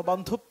ও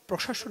জনবান্ধব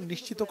প্রশাসন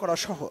নিশ্চিত করা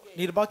সহ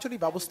নির্বাচনী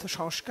ব্যবস্থা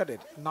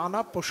সংস্কারের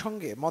নানা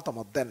প্রসঙ্গে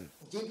মতামত দেন।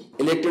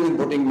 ইলেকট্রনিক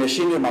ভোটিং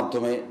মেশিনের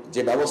মাধ্যমে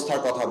যে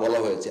ব্যবস্থার কথা বলা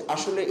হয়েছে,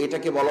 আসলে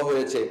এটাকে বলা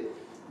হয়েছে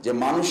যে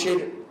মানুষের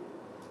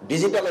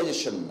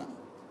ডিজিটালাইজেশন না,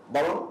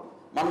 বরং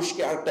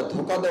মানুষকে আরেকটা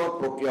ধোঁকা দেওয়ার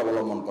প্রক্রিয়া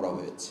অবলম্বন করা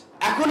হয়েছে।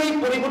 এখন এই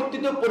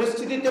পরিবর্তিত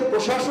পরিস্থিতিতে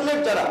প্রশাসনের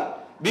যারা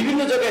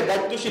বিভিন্ন জায়গায়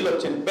দায়িত্বশীল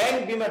হচ্ছেন, ব্যাংক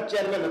বিমার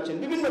চেয়ারম্যান হচ্ছেন,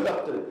 বিভিন্ন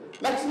দপ্তরে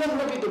ম্যাক্সিমাম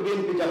লোকই তো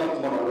বিএনপি জামাত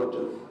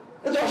মনোনয়ন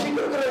এটা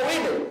অস্বীকার করে ওই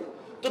নেই।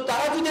 তো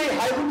তারা যদি এই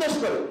হাই হুতাশ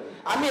করে,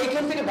 আমি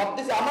এখান থেকে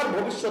ভাবতেছি আমার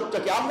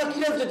ভবিষ্যৎটাকে আমরা কি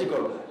রাজনীতি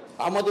করবো।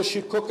 আমাদের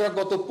শিক্ষকরা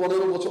গত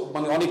 15 বছর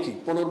অনেকেই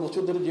 15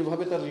 বছর ধরে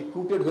যেভাবে তারা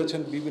রিক্রুটেড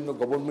হয়েছেন বিভিন্ন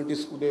গভর্নমেন্ট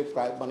স্কুলে,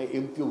 প্রায়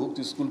এমপিওভুক্ত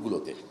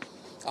স্কুলগুলোতে,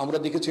 আমরা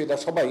দেখেছি এটা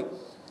সবাই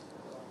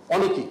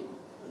অনেকেই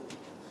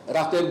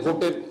রাতের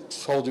ভোটের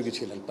সহযোগী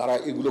ছিলেন। তারা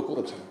এগুলো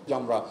করেছেন যে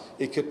আমরা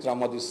এক্ষেত্রে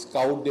আমাদের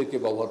স্কাউটদেরকে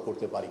ব্যবহার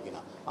করতে পারি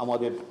কিনা,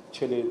 আমাদের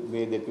ছেলে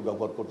মেয়েদেরকে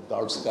ব্যবহার করতে,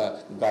 গার্লস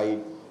গাইড,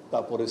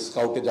 তারপরে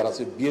স্কাউটে যারা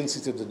আছে,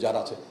 বিএনসিতে যারা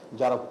আছে,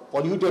 যারা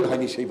পলিউটেড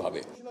হয়নি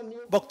সেইভাবে।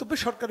 বক্তব্যে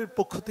সরকারের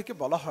পক্ষ থেকে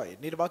বলা হয়,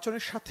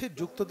 নির্বাচনের সাথে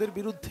যুক্তদের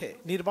বিরুদ্ধে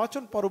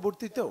নির্বাচন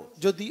পরবর্তীতেও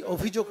যদি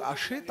অভিযোগ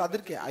আসে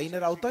তাদেরকে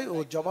আইনের আওতায় ও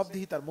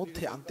জবাবদিহিতার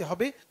মধ্যে আনতে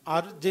হবে।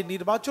 আর যে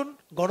নির্বাচন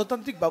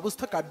গণতান্ত্রিক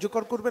ব্যবস্থা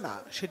কার্যকর করবে না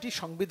সেটি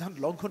সংবিধান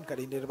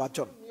লঙ্ঘনকারী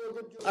নির্বাচন।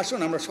 আসুন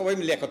আমরা সবাই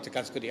মিলে একত্রে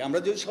কাজ করি। আমরা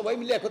যদি সবাই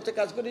মিলে একত্রে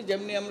কাজ করি,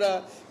 যেমনি আমরা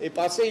এই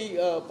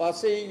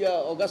 5ই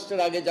অগাস্টের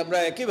আগে যে আমরা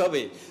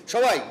একইভাবে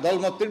সবাই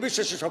দলমত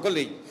নির্বিশেষে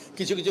সকলেই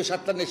কিছু কিছু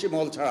স্বার্থান্বেষী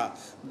মহল ছাড়া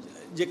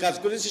যে কাজ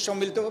করেছি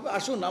সম্মিলিতভাবে,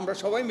 আসুন আমরা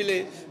সবাই মিলে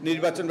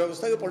নির্বাচন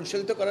ব্যবস্থাকে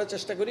পরিচালিত করার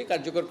চেষ্টা করি,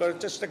 কার্যকর করার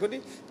চেষ্টা করি,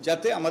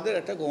 যাতে আমাদের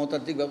একটা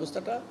গণতান্ত্রিক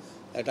ব্যবস্থাটা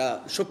একটা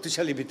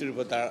শক্তিশালী ভিত্তির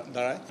উপর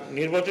দাঁড়ায়।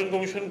 নির্বাচন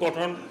কমিশন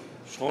গঠন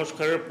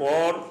সংস্কারের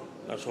পর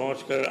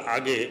সংস্কারের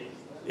আগে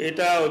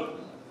এটা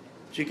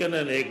চিকেন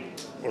অ্যান্ড এগ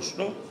প্রশ্ন।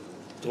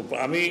 তো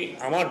আমি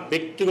আমার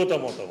ব্যক্তিগত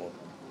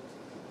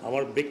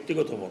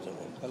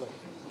মতামত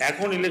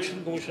এখন ইলেকশন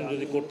কমিশন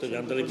যদি করতে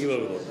যান তাহলে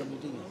কীভাবে করবে?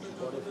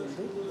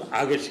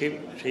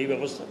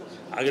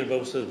 আগের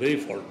ব্যবস্থা ভেরি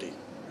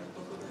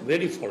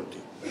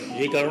ফল্টি।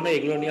 যেই কারণে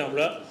এগুলো নিয়ে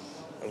আমরা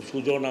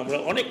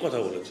অনেক কথা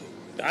বলেছি।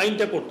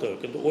 আইনটা করতে হবে,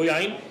 কিন্তু ওই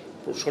আইন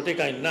সঠিক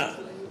আইন না।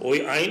 ওই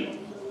আইন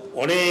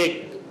অনেক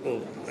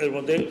এর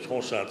মধ্যে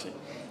সমস্যা আছে।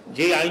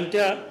 যেই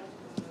আইনটা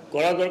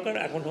করা দরকার,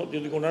 এখন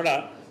যদি ওনারা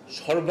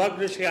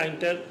সর্বাগ্রে সেই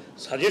আইনটার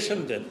suggestion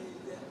then,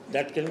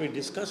 that can be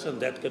discuss and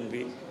that can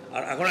be.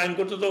 আর এখন আইন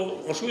করতে তো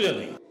অসুবিধা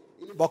নেই।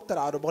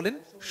 বক্তারা আরো বলেন,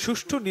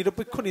 সুষ্ঠু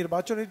নিরপেক্ষ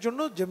নির্বাচনের জন্য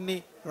যেমনি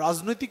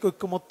রাজনৈতিক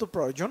ঐক্যমত্য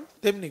প্রয়োজন,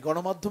 তেমনি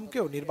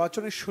গণমাধ্যমকেও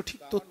নির্বাচনের সঠিক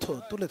তথ্য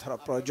তুলে ধরা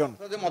প্রয়োজন।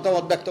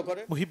 মতামত ব্যক্ত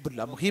করে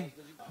Muhibullah Muhib,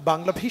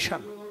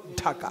 Banglavision,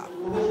 Dhaka.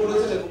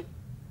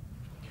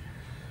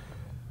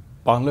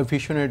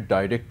 বাংলাভিশনের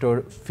director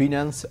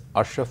finance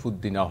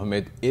Ashrafuddin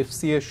Ahmed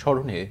FCA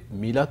স্মরণে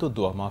মিলাদ ও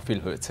দোয়া মাহফিল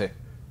হয়েছে।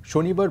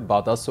 শনিবার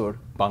বাদাসর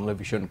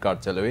বাংলাভিশন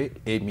কার্যালয়ে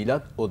এই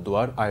মিলাদ ও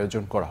দোয়ার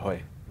আয়োজন করা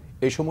হয়।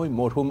 এ সময়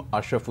মরহুম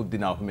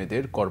আশরাফুদ্দিন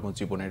আহমেদের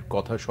কর্মজীবনের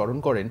কথা স্মরণ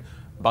করেন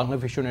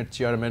বাংলাভিশনের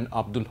চেয়ারম্যান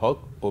আব্দুল হক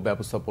ও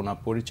ব্যবস্থাপনা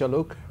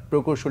পরিচালক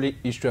প্রকৌশলী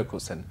ইশরাক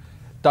হোসেন।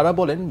 তারা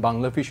বলেন,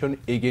 বাংলাভিশন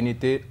এগিয়ে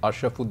নিতে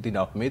আশরাফুদ্দিন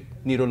আহমেদ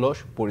নিরলস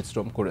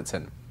পরিশ্রম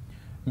করেছেন।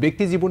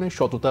 ব্যক্তিজীবনে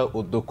সততা ও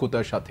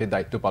দক্ষতার সাথে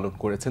দায়িত্ব পালন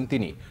করেছেন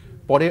তিনি।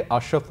 পরে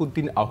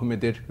আশরাফুদ্দিন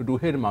আহমেদের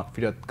রুহের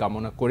মাগফিরাত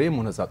কামনা করে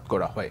মোনাজাত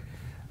করা হয়।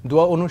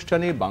 দোয়া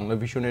অনুষ্ঠানে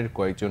বাংলাভিশনের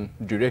কয়েকজন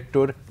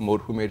ডিরেক্টর,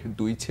 মরহুমের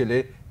 2 ছেলে,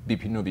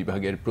 বিভিন্ন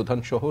বিভাগের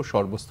প্রধানসহ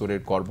সর্বস্তরের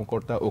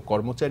কর্মকর্তা ও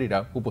কর্মচারীরা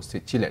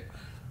উপস্থিত ছিলেন।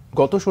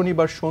 গত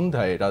শনিবার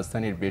সন্ধ্যায়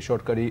রাজধানীর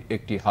বেসরকারি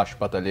একটি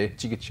হাসপাতালে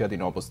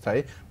চিকিৎসাধীন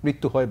অবস্থায়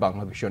মৃত্যু হয়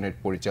বাংলাভিশনের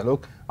পরিচালক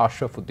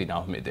আশরাফুদ্দিন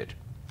আহমেদের।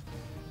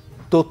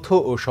 তথ্য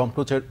ও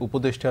সম্প্রচার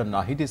উপদেষ্টা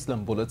নাহিদ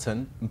ইসলাম বলেছেন,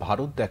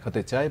 ভারত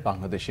দেখাতে চায়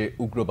বাংলাদেশে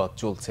উগ্রবাদ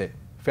চলছে।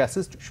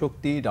 ফ্যাসিস্ট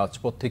শক্তি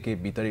রাজপথ থেকে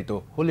বিতাড়িত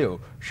হলেও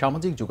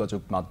সামাজিক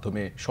যোগাযোগ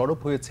মাধ্যমে সরব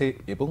হয়েছে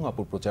এবং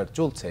অপপ্রচার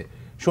চলছে।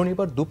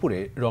 শনিবার দুপুরে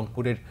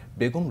রংপুরের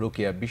বেগম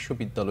রোকেয়া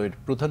বিশ্ববিদ্যালয়ের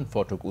প্রধান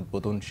ফটক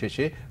উদ্বোধন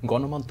শেষে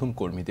গণমাধ্যম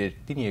কর্মীদের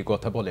তিনি এ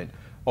কথা বলেন।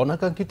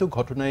 অনাকাঙ্ক্ষিত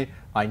ঘটনায়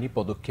আইনি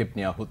পদক্ষেপ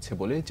নেওয়া হচ্ছে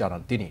বলে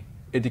জানান তিনি।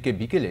 এদিকে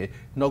বিকেলে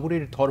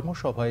নগরীর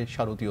ধর্মসভায়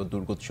শারদীয়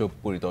দুর্গোৎসব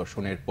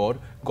পরিদর্শনের পর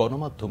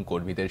গণমাধ্যম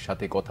কর্মীদের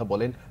সাথে কথা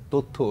বলেন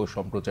তথ্য ও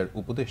সম্প্রচার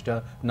উপদেষ্টা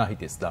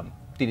নাহিদ ইসলাম।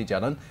 তিনি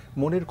জানান,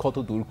 মনের ক্ষত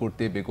দূর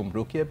করতে বেগম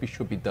রোকেয়া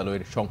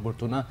বিশ্ববিদ্যালয়ের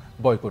সংবর্ধনা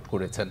বয়কট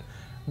করেছেন।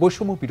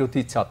 বৈষম্য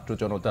বিরোধী ছাত্র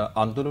জনতা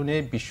আন্দোলনে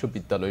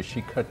বিশ্ববিদ্যালয়ের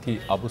শিক্ষার্থী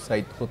আবু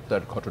সাইদ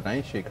হত্যার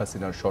ঘটনায় শেখ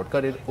হাসিনার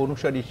সরকারের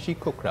অনুসারী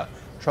শিক্ষকরা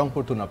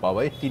সংবর্ধনা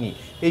পাওয়ায় তিনি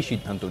এই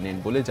সিদ্ধান্ত নেন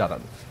বলে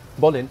জানান।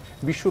 বলেন,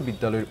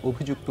 বিশ্ববিদ্যালয়ের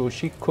অভিযুক্ত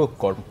শিক্ষক,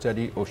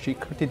 কর্মচারী ও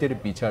শিক্ষার্থীদের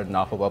বিচার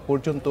না হওয়া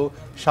পর্যন্ত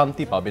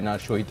শান্তি পাবে না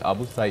শহীদ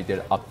আবু সাইদের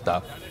আত্মা।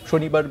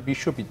 শনিবার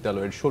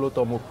বিশ্ববিদ্যালয়ের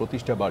 16তম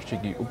প্রতিষ্ঠা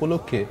বার্ষিকী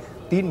উপলক্ষে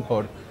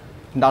দিনভর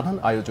নানান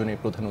আয়োজনে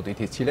প্রধান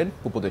অতিথি ছিলেন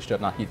উপদেষ্টা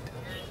নাহিদ।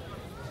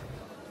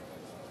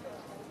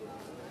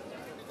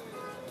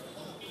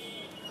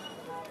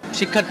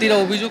 শিক্ষার্থীরা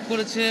অভিযোগ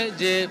করেছে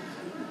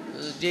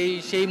যে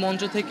সেই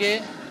মঞ্চ থেকে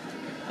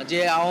যে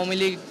আওয়ামী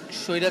লীগ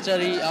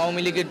স্বৈরাচারী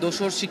আওয়ামী লীগের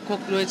দোসর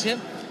শিক্ষক রয়েছে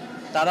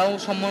তারাও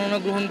সম্মাননা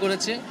গ্রহণ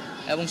করেছে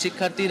এবং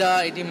শিক্ষার্থীরা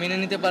এটি মেনে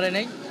নিতে পারে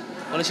নাই।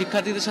 ফলে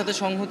শিক্ষার্থীদের সাথে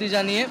সংহতি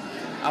জানিয়ে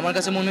আমার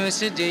কাছে মনে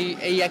হয়েছে যে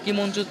এই একই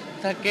মঞ্চ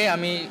থেকে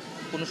আমি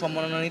কোনো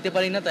সম্মাননা নিতে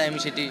পারি না, তাই আমি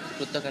সেটি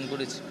প্রত্যাখ্যান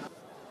করেছি।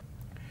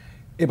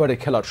 এবারে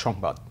খেলার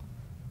সংবাদ।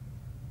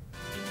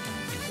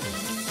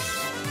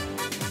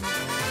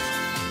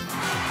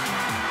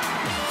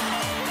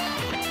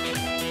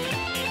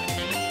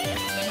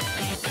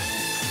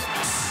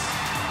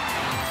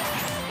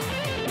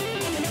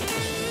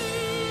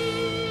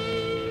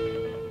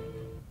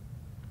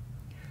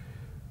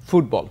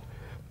 ফুটবল।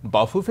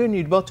 বাফুফে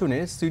নির্বাচনে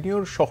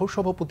সিনিয়র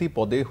সহসভাপতি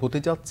পদে হতে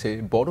যাচ্ছে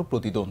বড়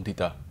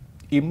প্রতিদ্বন্দ্বিতা।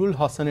 ইমরুল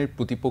হাসানের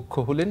প্রতিপক্ষ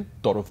হলেন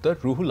তরফদার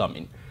রুহুল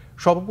আমিন।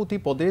 সভাপতি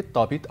পদে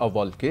তাবিত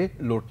আওয়ালকে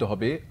লড়তে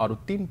হবে আরও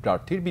 3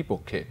 প্রার্থীর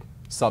বিপক্ষে।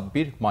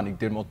 সাব্বির,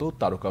 মানিকদের মতো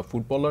তারকা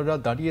ফুটবলাররা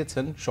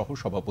দাঁড়িয়েছেন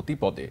সহসভাপতি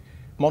পদে।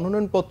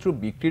 মনোনয়নপত্র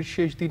বিক্রির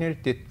শেষ দিনের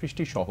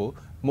 33টি সহ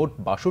মোট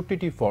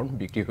 62টি ফর্ম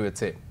বিক্রি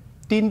হয়েছে।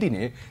 3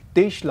 দিনে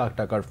 23 লাখ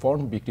টাকার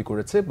ফর্ম বিক্রি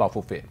করেছে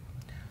বাফুফে।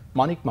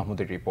 মানিক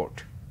মাহমুদের রিপোর্ট।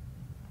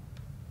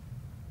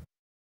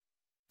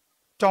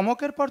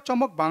 চমকের পর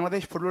চমক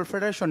বাংলাদেশ ফুটবল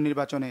ফেডারেশন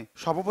নির্বাচনে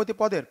সভাপতি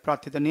পদের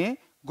প্রার্থীতা নিয়ে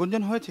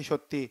গুঞ্জন হয়েছে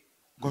সত্যি।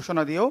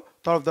 ঘোষণা দিয়েও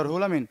তরফদার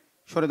রুহুল আমিন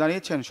সরে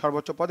দাঁড়িয়েছেন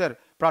সর্বোচ্চ পদের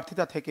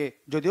প্রার্থিতা থেকে।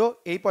 যদিও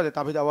এই পদে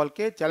তাবিদ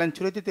আওয়ালকে চ্যালেঞ্জ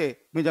ছুড়ে দিতে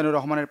মিজানুর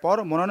রহমানের পর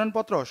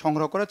মনোনয়নপত্র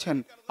সংগ্রহ করেছেন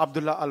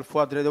আবদুল্লাহ আল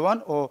ফুয়াদ রেদওয়ান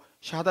ও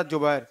শাহাদাত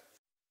জুবায়ের।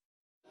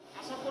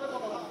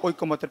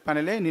 ঐক্যমতের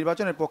প্যানেলে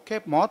নির্বাচনের পক্ষে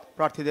মত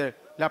প্রার্থীদের।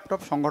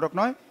 ল্যাপটপ সংগঠক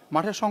নয়,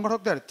 মাঠের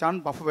সংগঠকদের চান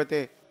বাফুফেতে।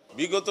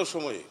 বিগত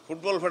সময়ে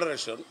ফুটবল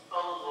ফেডারেশন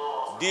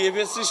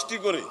ডিএফএ সৃষ্টি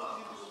করে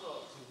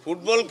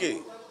ফুটবলকে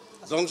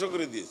ধ্বংস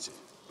করে দিয়েছে।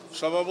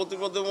 সভাপতি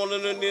পদে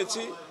মনোনয়ন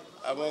নিয়েছি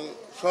এবং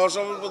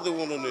সহসভাপতি পদে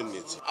মনোনয়ন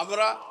নিয়েছি।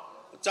 আমরা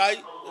চাই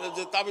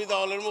যে তাবিদ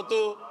আওয়ালের মতো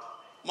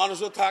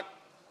মানুষও থাক,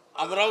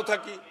 আমরাও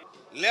থাকি।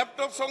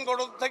 ল্যাপটপ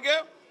সংগঠন থেকে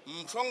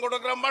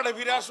সংগঠকরা মাঠে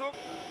ফিরে আসুক।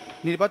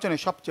 নির্বাচনে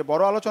সবচেয়ে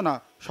বড় আলোচনা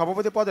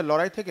সভাপতি পদের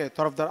লড়াই থেকে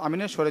তরফদার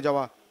আমিনের সরে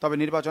যাওয়া। তবে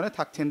নির্বাচনে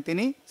থাকছেন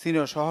তিনি।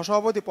 সিনিয়র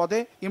সহসভাপতি পদে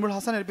ইমরুল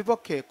হাসানের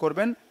বিপক্ষে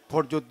করবেন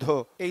ভোটযুদ্ধ।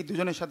 এই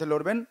দুজনের সাথে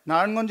লড়বেন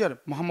নারায়ণগঞ্জের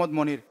মোহাম্মদ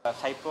মনির।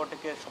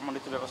 সাইপ্রোটেকে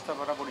সম্মানিত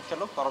ব্যবস্থাপনা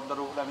পরিচালক তরফদার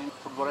রুহুল আমিন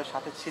ফুটবলের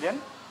সাথে ছিলেন,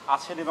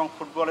 আছেন এবং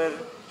ফুটবলের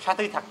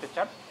সাথেই থাকতে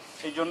চান।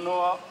 এই জন্য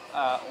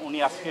উনি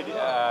আজকে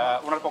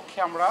ওনার পক্ষে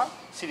আমরা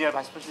সিনিয়র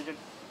ভাইস প্রেসিডেন্ট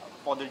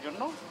পদের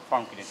জন্য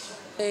ফর্ম কিনেছি।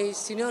 এই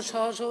সিনিয়র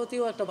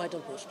সহসভাপতিও একটা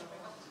ভাইটাল পোস্ট,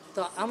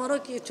 তো আমারও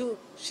কিছু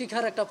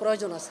শিখার একটা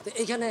প্রয়োজন আছে।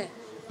 এইখানে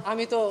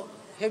আমি তো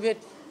হেভিয়েট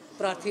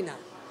প্রার্থী না,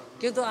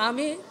 কিন্তু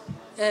আমি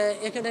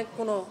এখানে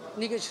কোনো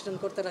নেগোসিয়েশন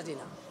করতে রাজি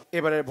না।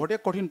 এবারের ভোটে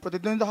কঠিন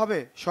প্রতিদ্বন্দ্বিতা হবে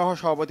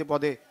সহসভাপতি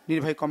পদে।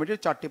 নির্বাহী কমিটির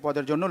 4টি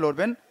পদের জন্য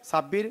লড়বেন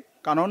সাব্বির,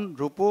 কানন,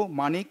 রূপু,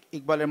 মানিক,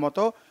 ইকবালের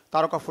মতো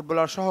তারকা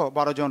ফুটবলার সহ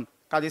 12 জন।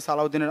 কাজী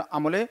সালাউদ্দিনের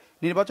আমলে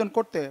নির্বাচন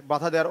করতে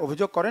বাধা দেওয়ার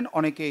অভিযোগ করেন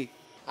অনেকেই।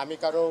 আমি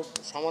কারো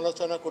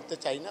সমালোচনা করতে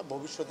চাই না,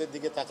 ভবিষ্যতের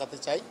দিকে তাকাতে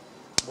চাই।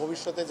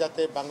 ভবিষ্যতে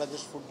যাতে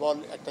বাংলাদেশ ফুটবল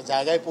একটা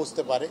জায়গায়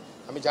পৌঁছতে পারে।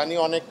 আমি জানি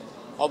অনেক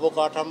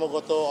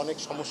অবকাঠামোগত অনেক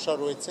সমস্যা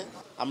রয়েছে।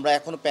 আমরা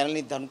এখনো প্যানেল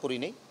নির্ধারণ করি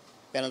নাই,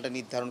 প্যানেলটা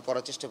নির্ধারণ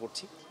করার চেষ্টা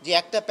করছি। যে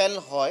একটা প্যানেল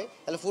হয়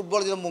তাহলে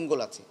ফুটবলের জন্য মঙ্গল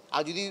আছে।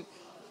 আর যদি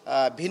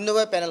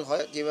ভিন্নভাবে প্যানেল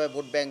হয়, যেভাবে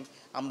ভোট ব্যাংক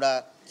আমরা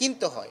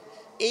কিনতে হয়,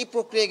 এই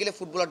প্রক্রিয়া গেলে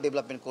ফুটবলার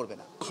ডেভেলপমেন্ট করবে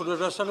না।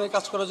 ফেডারেশনে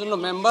কাজ করার জন্য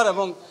মেম্বার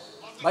এবং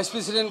ভাইস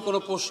প্রেসিডেন্ট কোনো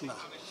পোস্ট না।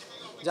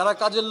 যারা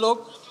কাজের লোক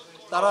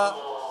তারা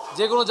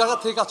যে কোনো জায়গা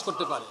থেকে কাজ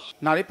করতে পারে।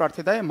 নারী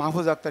প্রার্থিতায়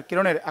মাহফুজ আক্তার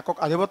কিরণের একক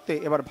আধিপত্যে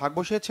এবার ভাগ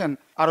বসিয়েছেন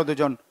আরও 2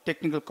 জন।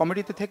 টেকনিক্যাল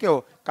কমিটিতে থেকেও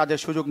কাজের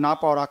সুযোগ না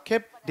পাওয়ার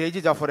আক্ষেপ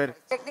ডেইজি জাফরের।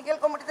 টেকনিক্যাল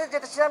কমিটিতে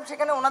যেটা ছিলাম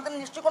সেখানে ওনাদের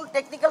নিশ্চয়ই কোনো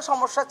টেকনিক্যাল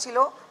সমস্যা ছিল,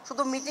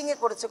 শুধু মিটিংয়ে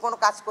করেছে, কোনো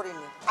কাজ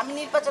করেনি। আমি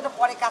নির্বাচনে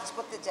পরে কাজ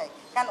করতে চাই,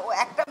 কারণ ও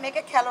একটা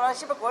মেয়েকে খেলোয়াড়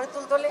হিসেবে গড়ে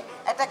তুলতে হলে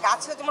একটা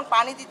গাছে যেমন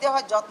পানি দিতে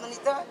হয়, যত্ন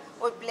নিতে হয়,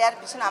 ওই প্লেয়ার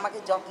পিছনে আমাকে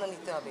যত্ন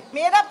নিতে হবে।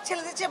 মেয়েরা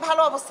ছেলেদের চেয়ে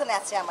ভালো অবস্থানে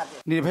আছে আমাদের।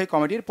 নির্বাহী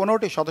কমিটির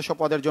 15টি সদস্য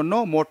পদের জন্য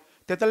মোট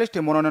 43টি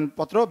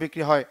মনোনয়নপত্র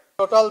বিক্রি হয়।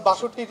 টোটাল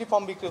 62টি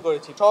ফর্ম বিক্রি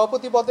করেছি।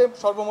 সভাপতি পদে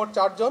সর্বমোট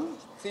 4 জন,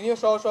 সিনিয়র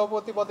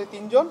সহসভাপতি পদে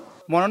 3 জন।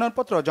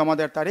 মনোনয়নপত্র জমা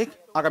দেওয়ার তারিখ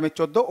আগামী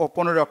 14 ও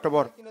 15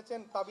 অক্টোবর।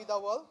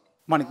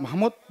 মানিক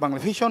মাহমুদ,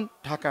 বাংলাভিশন,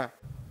 ঢাকা।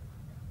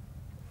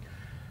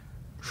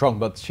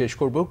 সংবাদ শেষ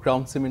করব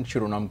ক্রাউন সিমেন্ট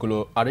শিরোনামগুলো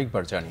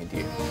আরেকবার জানিয়ে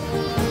দিয়ে।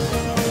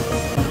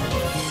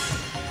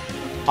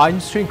 আইন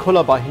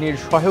শৃঙ্খলা বাহিনীর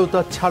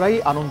সহায়তা ছাড়াই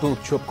আনন্দ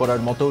উৎসব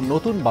করার মতো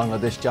নতুন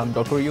বাংলাদেশ চান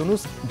ডক্টর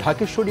ইউনূস।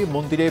 ঢাকেশ্বরী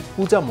মন্দিরে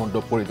পূজা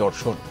মণ্ডপ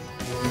পরিদর্শন।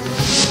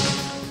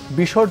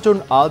 বিসর্জন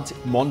আজ,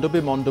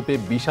 মণ্ডপে মণ্ডপে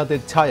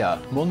বিষাদের ছায়া।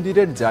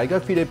 মন্দিরের জায়গা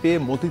ফিরে পেয়ে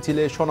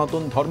মতিঝিলে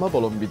সনাতন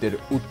ধর্মাবলম্বীদের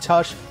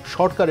উচ্ছ্বাস,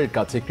 সরকারের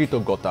কাছে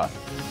কৃতজ্ঞতা।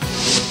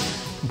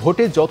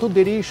 ভোটে যত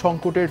দেরি,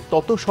 সংকটের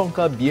তত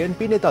শঙ্কা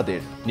বিএনপি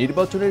নেতাদের।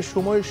 নির্বাচনের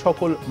সময়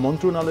সকল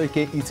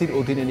মন্ত্রণালয়কে ইসির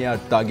অধীনে নেওয়ার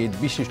তাগিদ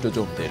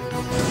বিশিষ্টজনদের।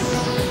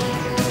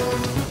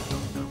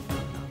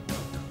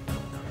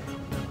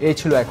 এই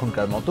ছিল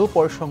এখনকার মতো।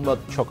 পরের সংবাদ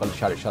সকাল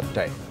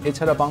 7:30টায়।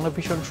 এছাড়া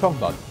বাংলাভিশন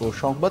সংবাদ ও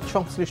সংবাদ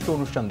সংশ্লিষ্ট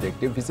অনুষ্ঠান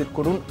দেখতে ভিজিট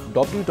করুন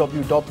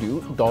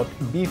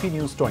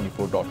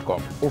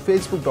www.bvnews24.com ও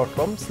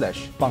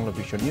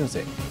facebook.com/banglavisionnews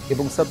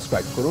এবং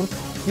সাবস্ক্রাইব করুন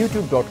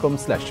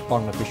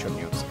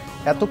youtube.com/banglavisionnews।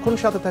 এতক্ষণ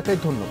সাথে থাকায়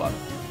ধন্যবাদ।